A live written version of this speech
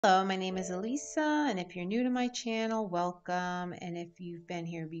Hello, my name is Elisa, and if you're new to my channel, welcome. And if you've been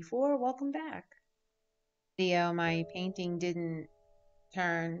here before, welcome back. My painting didn't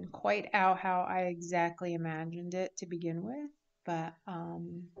turn quite out how I exactly imagined it to begin with, but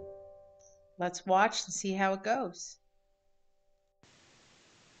let's watch and see how it goes.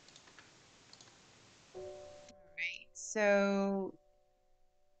 All right, so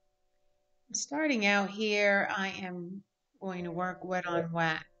starting out here, I am going to work wet on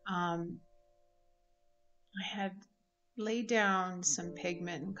wet. I had laid down some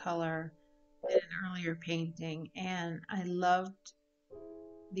pigment and color in an earlier painting, and I loved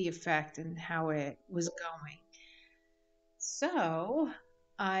the effect and how it was going. So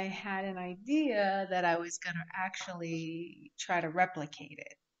I had an idea that I was going to actually try to replicate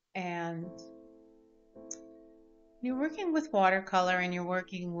it. And you're working with watercolor and you're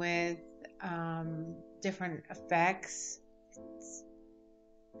working with different effects.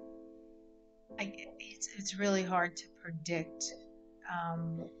 It's really hard to predict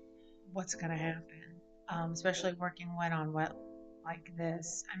um, what's going to happen, especially working wet on wet like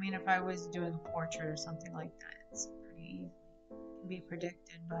this. I mean, if I was doing a portrait or something like that, it's pretty easy, can be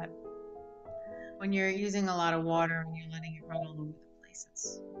predicted. But when you're using a lot of water and you're letting it run all over the place,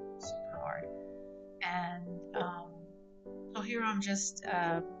 it's super hard. And so here I'm just,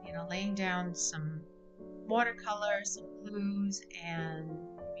 laying down some watercolor, some blues, and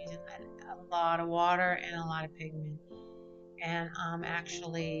using a lot of water and a lot of pigment. And I'm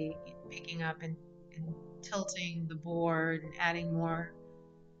actually picking up and tilting the board and adding more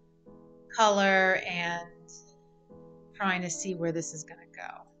color and trying to see where this is going to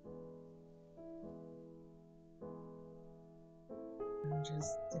go. I'm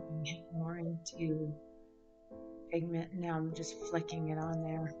just dipping it more into pigment. Now I'm just flicking it on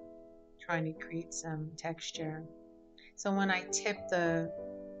there, trying to create some texture. So when I tip the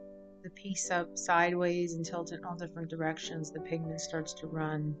piece up sideways and tilt it in all different directions, the pigment starts to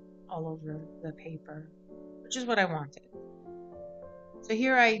run all over the paper, which is what I wanted. So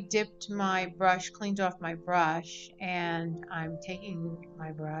here I dipped my brush, cleaned off my brush, and I'm taking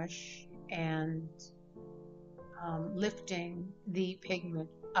my brush and lifting the pigment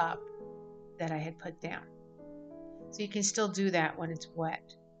up that I had put down. So you can still do that when it's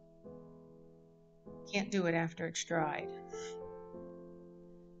wet. Can't do it after it's dried.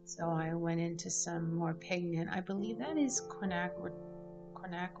 So I went into some more pigment. I believe that is quinacridone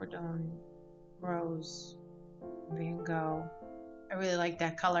rose Van Gogh. I really like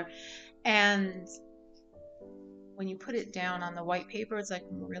that color. And when you put it down on the white paper, it's like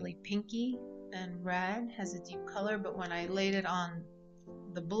really pinky and red, has a deep color. But when I laid it on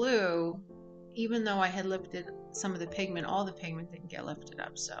the blue, even though I had lifted some of the pigment, all the pigment didn't get lifted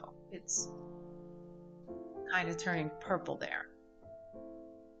up. So it's kind of turning purple there.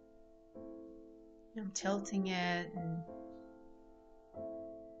 I'm tilting it and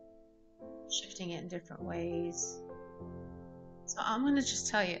shifting it in different ways. So I'm going to just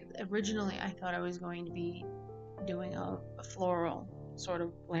tell you, originally I thought I was going to be doing a floral sort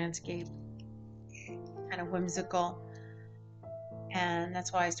of landscape, kind of whimsical, and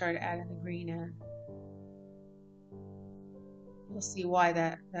that's why I started adding the green in. You'll see why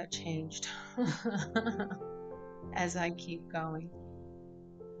that changed as I keep going.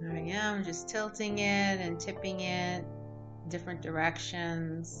 There I am, just tilting it and tipping it different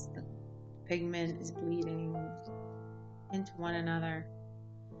directions. The pigment is bleeding into one another.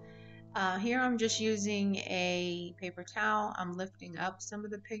 Here I'm just using a paper towel. I'm lifting up some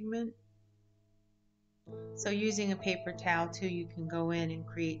of the pigment. So using a paper towel too, you can go in and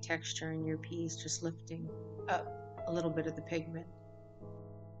create texture in your piece, just lifting up a little bit of the pigment.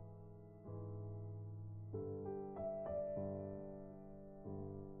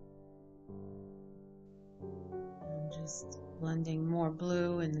 I'm just blending more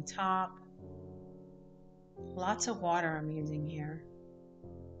blue in the top. Lots of water I'm using here.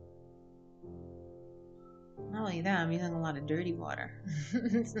 Not only that, I'm using a lot of dirty water.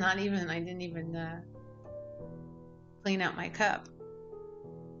 It's not even, I didn't even clean out my cup.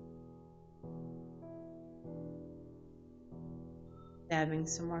 Dabbing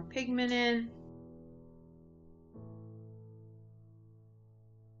some more pigment in.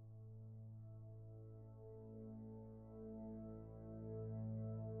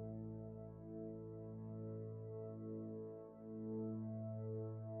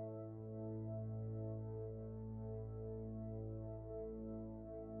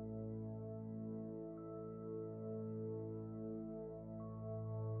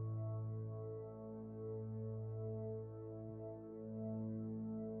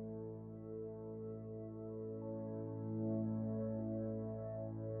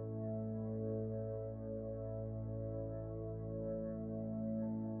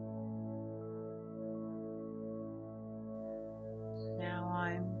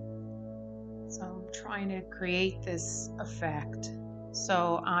 trying to create this effect.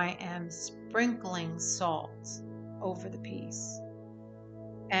 So I am sprinkling salt over the piece.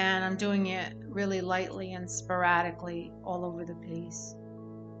 And I'm doing it really lightly and sporadically all over the piece.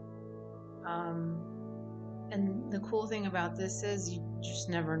 And the cool thing about this is you just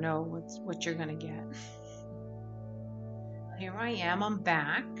never know what you're gonna get. Here I am, I'm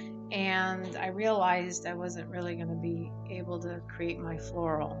back, and I realized I wasn't really gonna be able to create my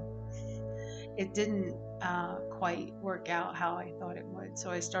floral. It didn't quite work out how I thought it would, so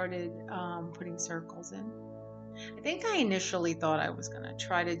I started putting circles in. I think I initially thought I was gonna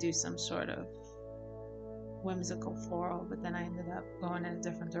try to do some sort of whimsical floral, but then I ended up going in a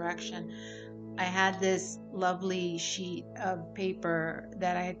different direction. I had this lovely sheet of paper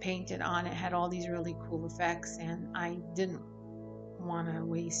that I had painted on. It had all these really cool effects, and I didn't want to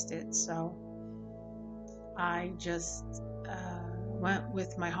waste it, so I just went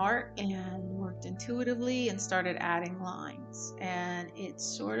with my heart and worked intuitively and started adding lines, and it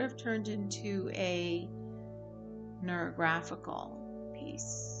sort of turned into a neurographical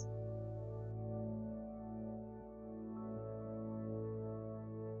piece.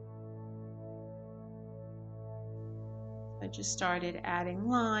 I just started adding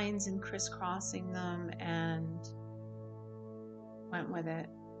lines and crisscrossing them and went with it.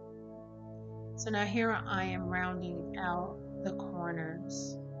 So now here I am rounding out the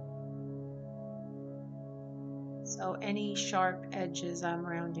corners. So any sharp edges I'm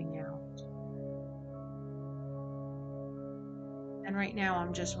rounding out. And right now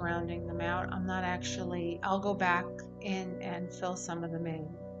I'm just rounding them out. I'm not actually, I'll go back in and fill some of them in.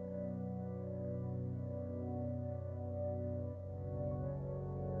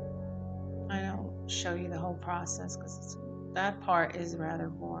 I don't show you the whole process because that part is rather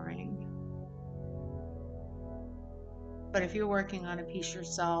boring. But if you're working on a piece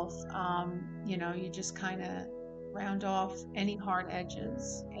yourself, you know, you just kind of round off any hard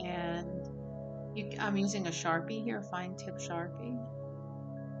edges. And I'm using a Sharpie here, fine tip Sharpie.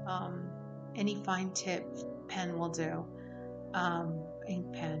 Any fine tip pen will do.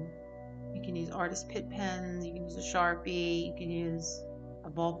 Ink pen. You can use artist pit pens, you can use a Sharpie, you can use a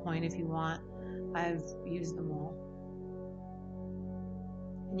ballpoint if you want. I've used them all.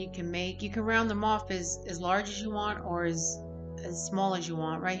 And you can round them off as large as you want or as small as you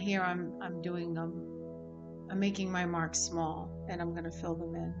want. Right here I'm doing them. I'm making my marks small, and I'm going to fill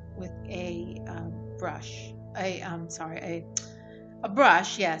them in with a brush. A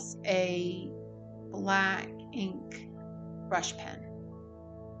brush, yes, a black ink brush pen.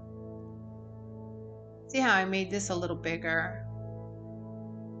 See how I made this a little bigger?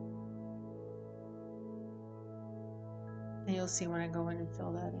 And you'll see when I go in and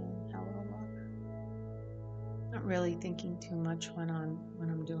fill that in how it'll look. Not really thinking too much when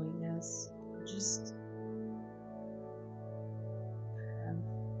I'm doing this. Just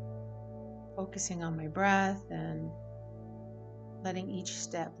focusing on my breath and letting each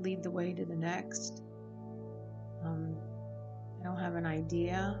step lead the way to the next. I don't have an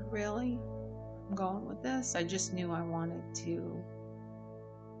idea really. I'm going with this. I just knew I wanted to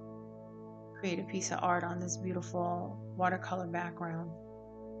create a piece of art on this beautiful watercolor background.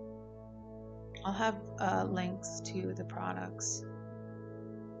 I'll have links to the products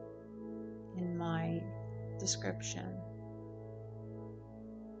in my description.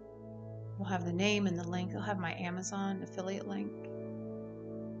 We'll have the name and the link. I'll have my Amazon affiliate link.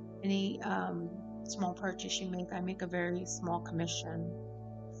 Any small purchase you make, I make a very small commission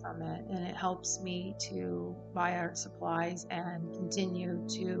from it, and it helps me to buy art supplies and continue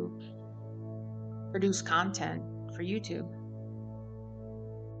to produce content for YouTube.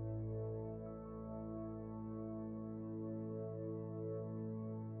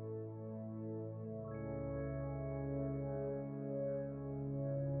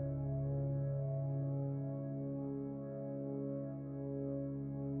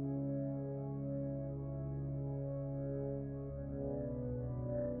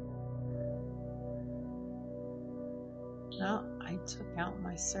 Well, I took out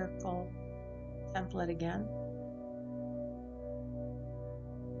my circle template again.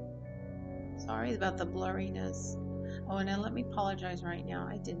 Sorry about the blurriness. Oh, and then let me apologize right now.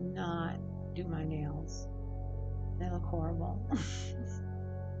 I did not do my nails. They look horrible.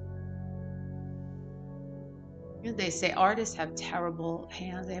 They say artists have terrible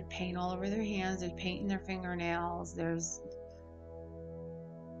hands. They have paint all over their hands. There's paint in their fingernails. There's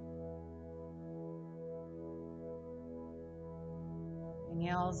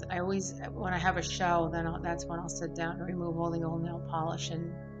nails. I always, when I have a show, then that's when I'll sit down and remove all the old nail polish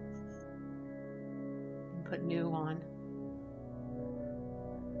and put new on.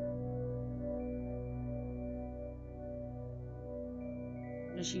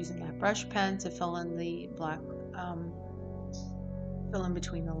 just using that brush pen to fill in the black, fill in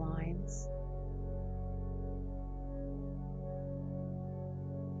between the lines.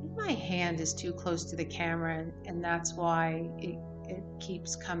 My hand is too close to the camera, and that's why it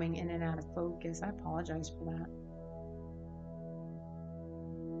keeps coming in and out of focus. I apologize for that.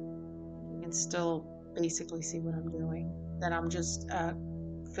 You can still basically see what I'm doing. That I'm just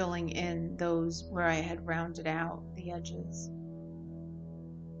filling in those where I had rounded out the edges.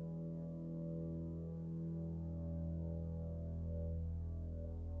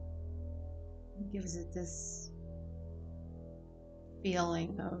 It gives it this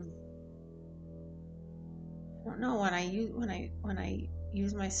feeling of, I don't know, when I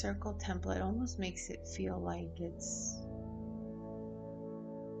use my circle template, it almost makes it feel like it's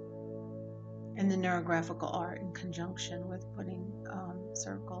in the neurographical art in conjunction with putting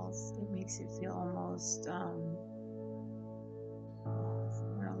circles. It makes it feel almost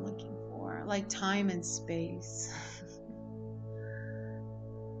what I'm looking for, like time and space.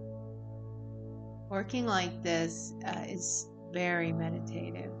 Working like this is very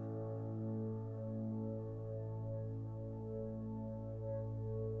meditative.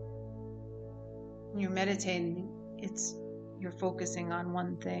 When you're meditating, you're focusing on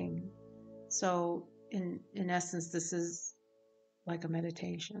one thing. So in essence, this is like a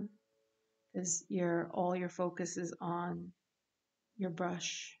meditation, because all your focus is on your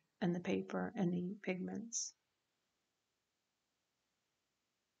brush and the paper and the pigments.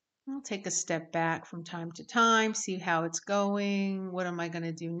 I'll take a step back from time to time, see how it's going, what am I going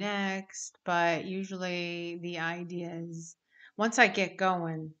to do next. But usually the ideas, once I get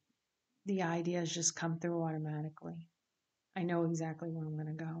going, the ideas just come through automatically. I know exactly where I'm going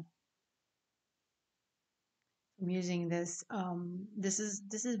to go. I'm using this. This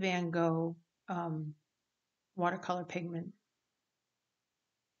is Van Gogh watercolor pigment.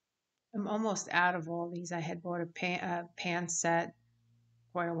 I'm almost out of all these. I had bought a pan set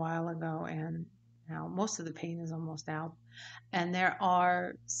quite a while ago, and now most of the paint is almost out. And there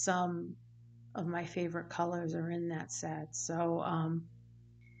are some of my favorite colors are in that set. So,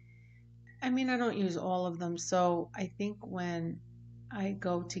 I mean, I don't use all of them. So I think when I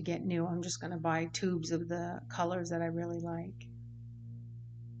go to get new, I'm just going to buy tubes of the colors that I really like.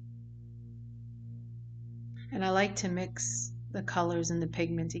 And I like to mix the colors and the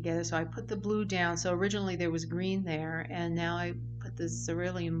pigment together. So I put the blue down. So originally there was green there, and now I put the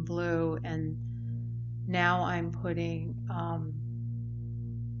cerulean blue, and now I'm putting, I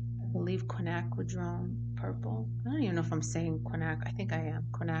believe, quinacridone purple. I don't even know if I'm saying quinac. I think I am.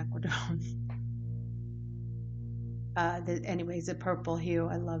 Quinacridone. Anyways, the purple hue,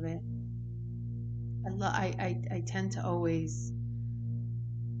 I love it. I tend to always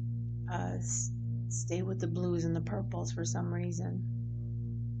stay with the blues and the purples for some reason.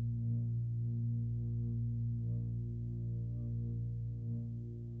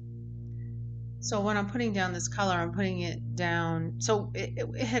 So when I'm putting down this color, I'm putting it down. So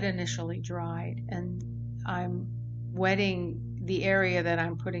it had initially dried, and I'm wetting the area that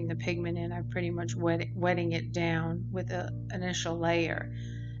I'm putting the pigment in. I'm pretty much wetting it down with an initial layer.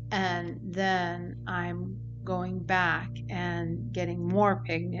 And then I'm going back and getting more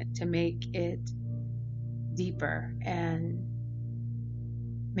pigment to make it deeper and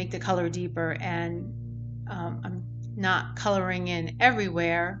make the color deeper. And I'm not coloring in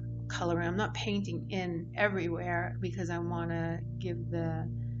everywhere. I'm not painting in everywhere, because I want to give the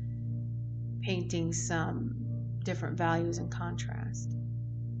painting some different values and contrast.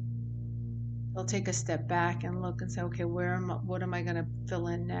 I'll take a step back and look and say, okay, what am I going to fill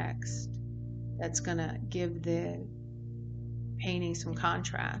in next that's going to give the painting some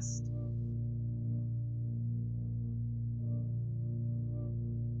contrast?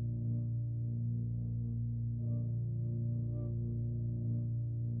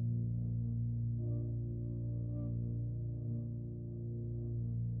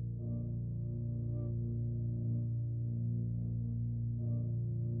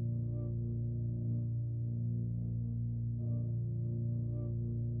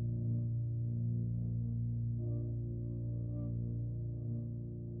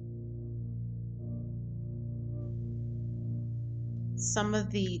 Some of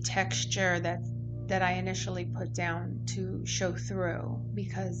the texture that I initially put down to show through,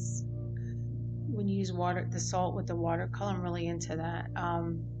 because when you use the salt with the watercolor, I'm really into that.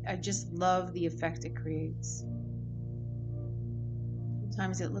 I just love the effect it creates.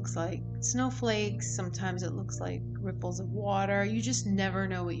 Sometimes it looks like snowflakes, sometimes it looks like ripples of water. You just never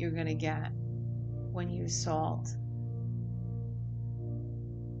know what you're going to get when you use salt.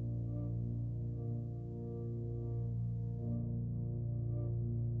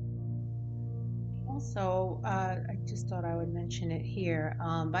 Also, I just thought I would mention it here.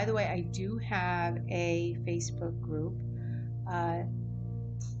 By the way, I do have a Facebook group. Uh,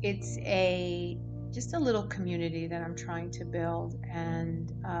 it's a just a little community that I'm trying to build,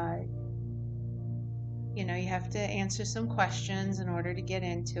 and you have to answer some questions in order to get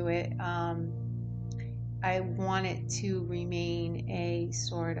into it. I want it to remain a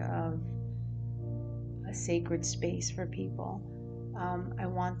sort of a sacred space for people. I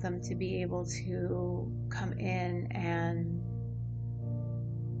want them to be able to come in and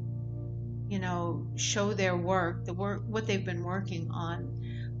show their work, what they've been working on,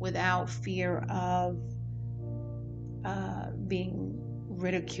 without fear of being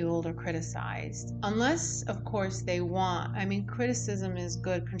ridiculed or criticized, unless of course they want. I mean, criticism is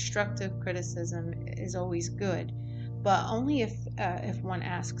good, constructive criticism is always good, but only if one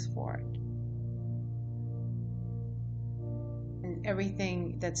asks for it. And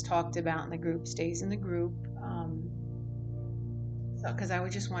everything that's talked about in the group stays in the group. So because I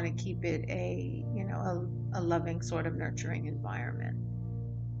would just want to keep it a loving, sort of nurturing environment.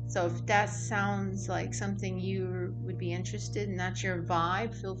 So if that sounds like something you would be interested in, that's your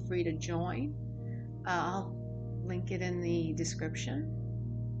vibe, feel free to join. I'll link it in the description.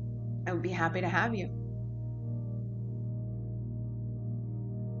 I would be happy to have you.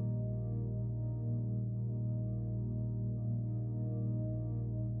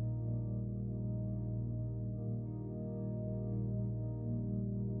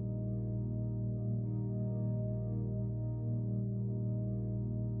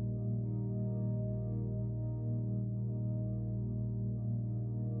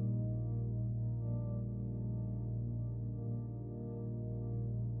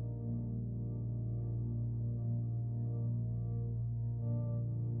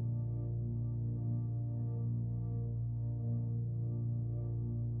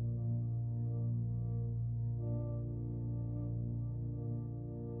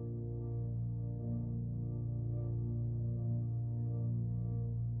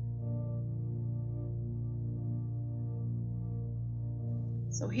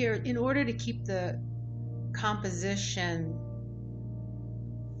 So here, in order to keep the composition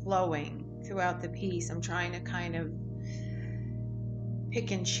flowing throughout the piece, I'm trying to kind of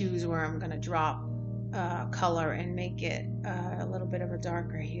pick and choose where I'm going to drop color and make it a little bit of a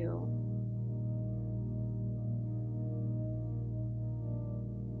darker hue.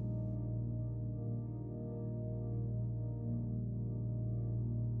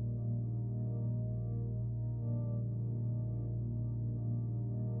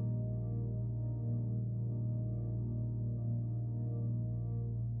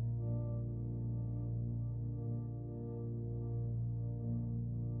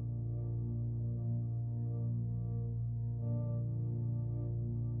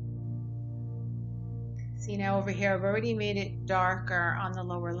 See, now over here, I've already made it darker on the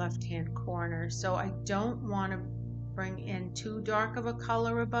lower left-hand corner, so I don't want to bring in too dark of a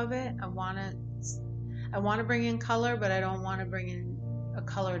color above it. I want to bring in color, but I don't want to bring in a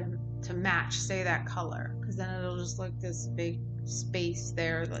color to match, say, that color, because then it'll just look this big space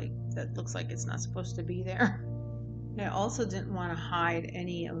there, like that looks like it's not supposed to be there. I also didn't want to hide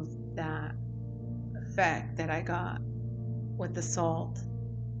any of that effect that I got with the salt.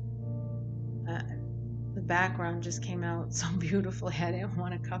 The background just came out so beautifully, I didn't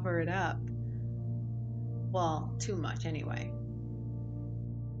want to cover it up. Well, too much anyway.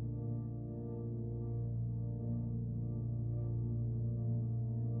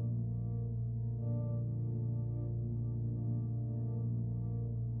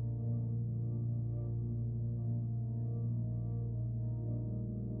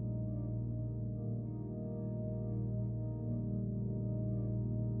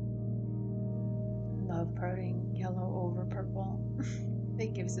 Love putting yellow over purple.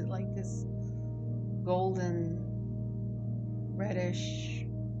 It gives it like this golden reddish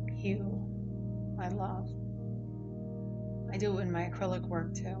hue. I love. I do it in my acrylic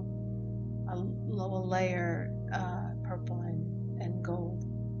work too. I'll layer purple and gold.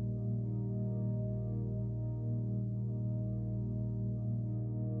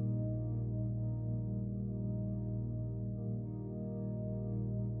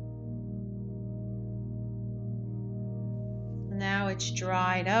 Now it's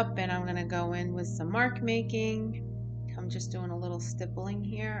dried up and I'm going to go in with some mark making. I'm just doing a little stippling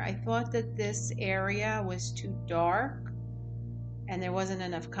here. I thought that this area was too dark and there wasn't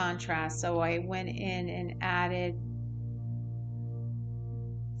enough contrast, so I went in and added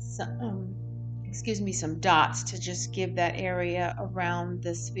some dots to just give that area around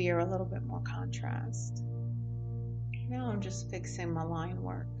the sphere a little bit more contrast. Now I'm just fixing my line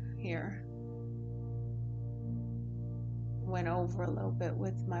work here. went over a little bit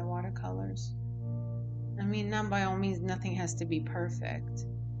with my watercolors. I mean, not by all means, nothing has to be perfect,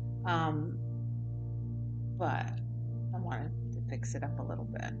 but I wanted to fix it up a little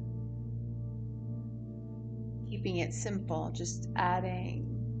bit. Keeping it simple, just adding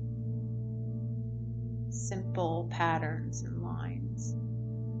simple patterns and lines.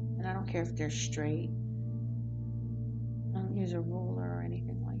 And I don't care if they're straight. I don't use a ruler or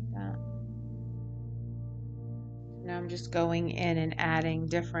anything like that. Now I'm just going in and adding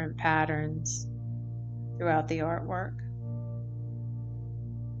different patterns throughout the artwork.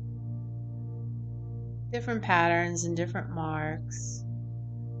 Different patterns and different marks.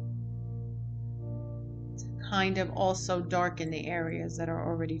 To kind of also darken the areas that are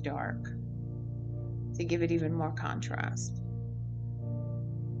already dark, to give it even more contrast.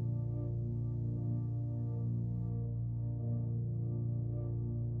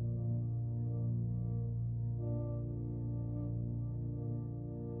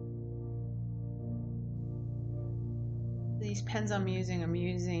 These pens I'm using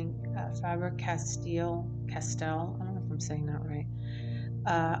Faber-Castell, I don't know if I'm saying that right,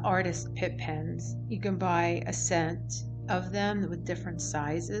 artist Pitt pens. You can buy a set of them with different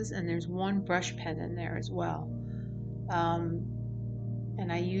sizes, and there's one brush pen in there as well. And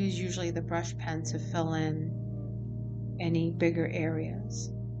I use usually the brush pen to fill in any bigger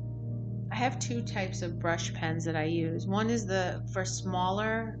areas. I have two types of brush pens that I use. One is for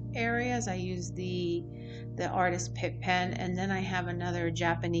smaller areas, I use the artist Pitt pen, and then I have another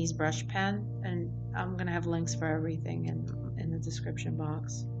Japanese brush pen, and I'm gonna have links for everything in the description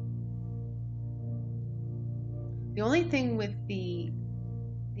box. The only thing with the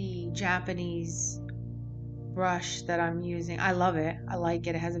Japanese brush that I'm using, I love it. I like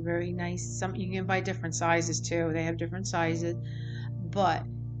it. It has a very nice, you can buy different sizes too. They have different sizes, but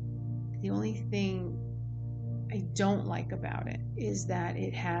the only thing I don't like about it is that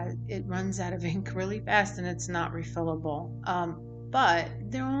it runs out of ink really fast and it's not refillable. But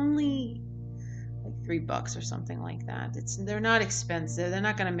they're only like $3 or something like that. They're not expensive. They're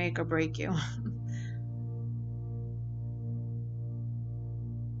not going to make or break you.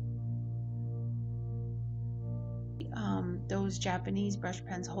 Those Japanese brush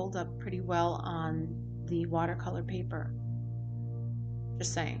pens hold up pretty well on the watercolor paper.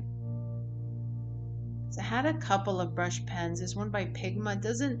 Just saying. So I had a couple of brush pens. There's one by Pigma.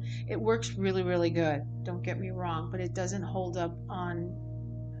 It works really, really good. Don't get me wrong, but it doesn't hold up on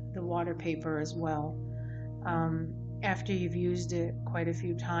the water paper as well. After you've used it quite a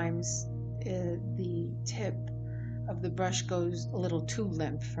few times, the tip of the brush goes a little too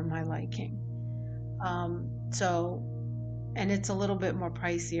limp for my liking. And it's a little bit more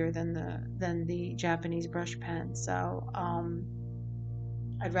pricier than the Japanese brush pen. So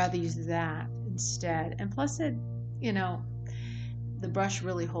I'd rather use that instead. And plus the brush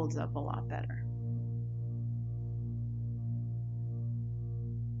really holds up a lot better.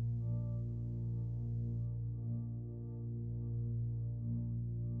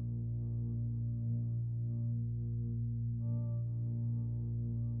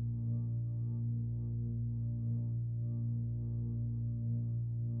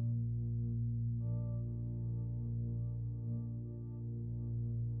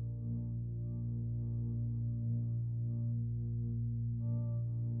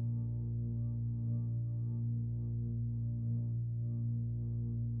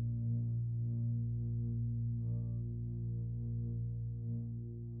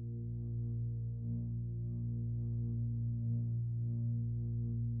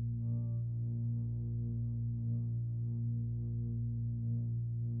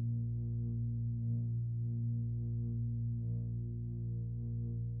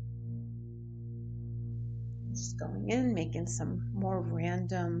 Just going in, making some more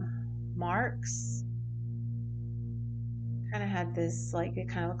random marks. Kind of had this, it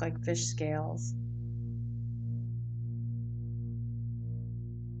kind of looked like fish scales.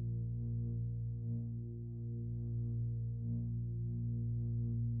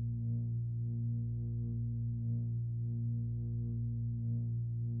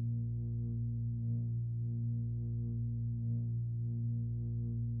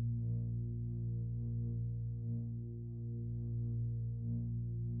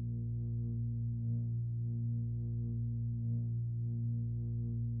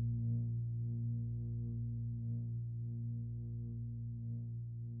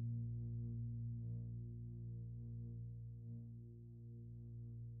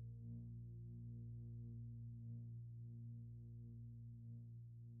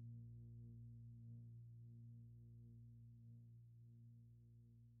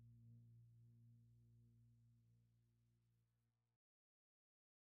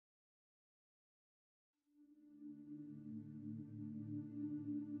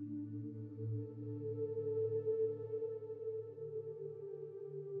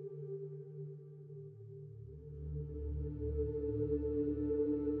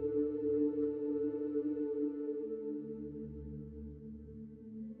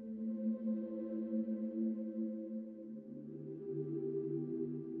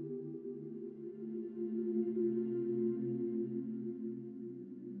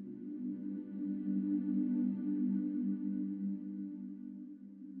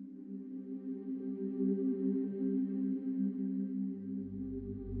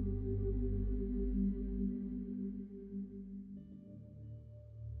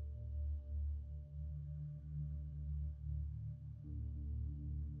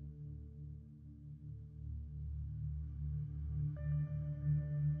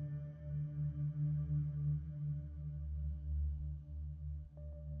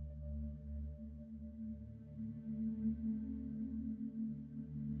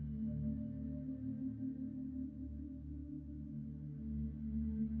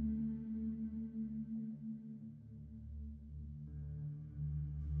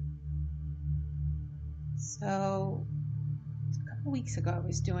 So a couple weeks ago, I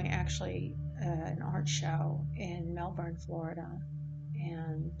was doing actually an art show in Melbourne, Florida,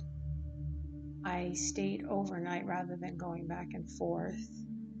 and I stayed overnight rather than going back and forth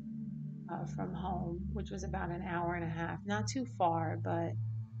from home, which was about an hour and a half. Not too far, but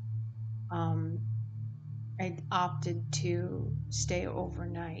um, I opted to stay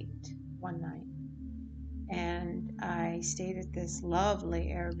overnight one night. And I stayed at this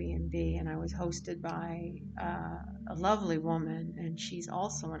lovely Airbnb, and I was hosted by a lovely woman, and she's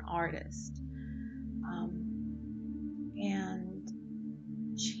also an artist. And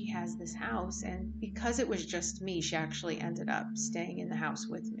she has this house, and because it was just me, she actually ended up staying in the house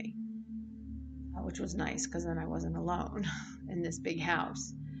with me, which was nice because then I wasn't alone in this big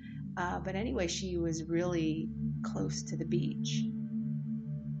house. But anyway, she was really close to the beach,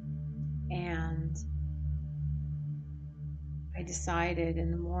 and I decided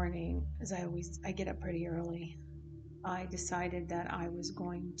in the morning, as I get up pretty early, I decided that I was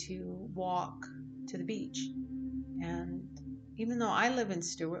going to walk to the beach. And even though I live in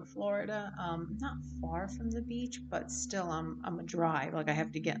Stewart, Florida, not far from the beach, but still I'm a drive. Like I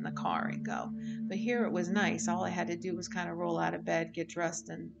have to get in the car and go. But here it was nice. All I had to do was kind of roll out of bed, get dressed,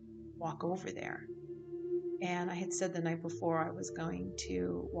 and walk over there. And I had said the night before I was going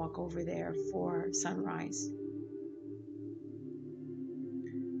to walk over there for sunrise.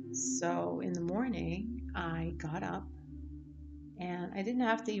 So in the morning, I got up, and I didn't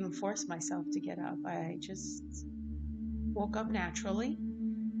have to even force myself to get up. I just woke up naturally,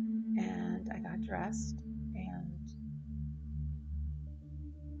 and I got dressed and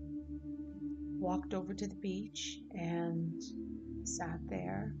walked over to the beach and sat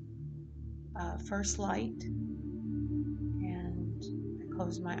there. First light, and I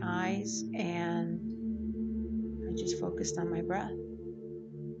closed my eyes and I just focused on my breath.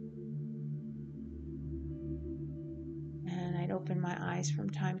 And I'd open my eyes from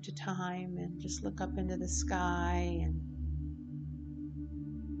time to time and just look up into the sky, and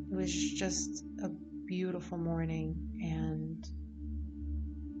it was just a beautiful morning, and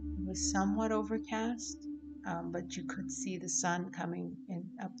it was somewhat overcast, but you could see the sun coming in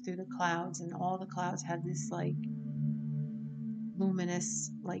up through the clouds, and all the clouds had this like luminous,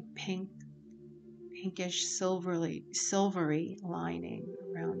 like pinkish, silvery lining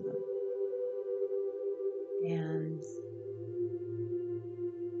around them. And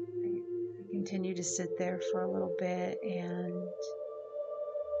I continued to sit there for a little bit, and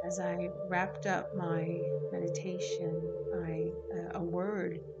as I wrapped up my meditation, a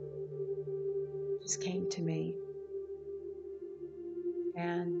word just came to me,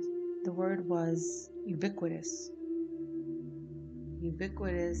 and the word was ubiquitous.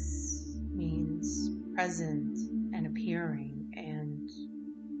 Ubiquitous means present and appearing and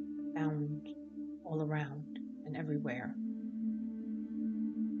found all around and everywhere.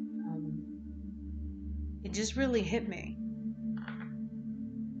 It just really hit me.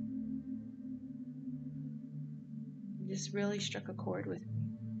 It just really struck a chord with me.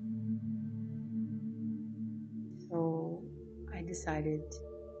 So I decided,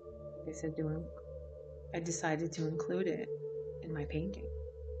 like I said, I decided to include it in my painting.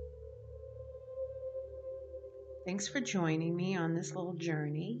 Thanks for joining me on this little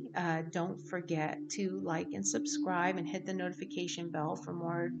journey. Don't forget to like and subscribe and hit the notification bell for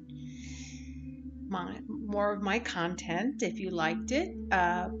more of my content. If you liked it,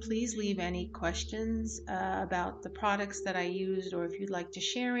 please leave any questions about the products that I used, or if you'd like to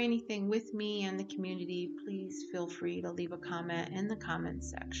share anything with me and the community, please feel free to leave a comment in the comment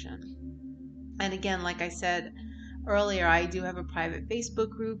section. And again, like I said earlier, I do have a private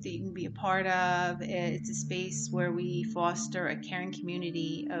Facebook group that you can be a part of. It's a space where we foster a caring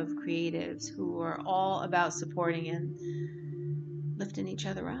community of creatives who are all about supporting and lifting each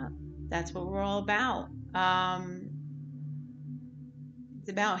other up. That's what we're all about. It's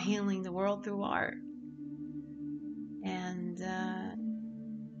about healing the world through art. And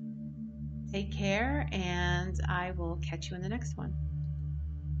take care, and I will catch you in the next one.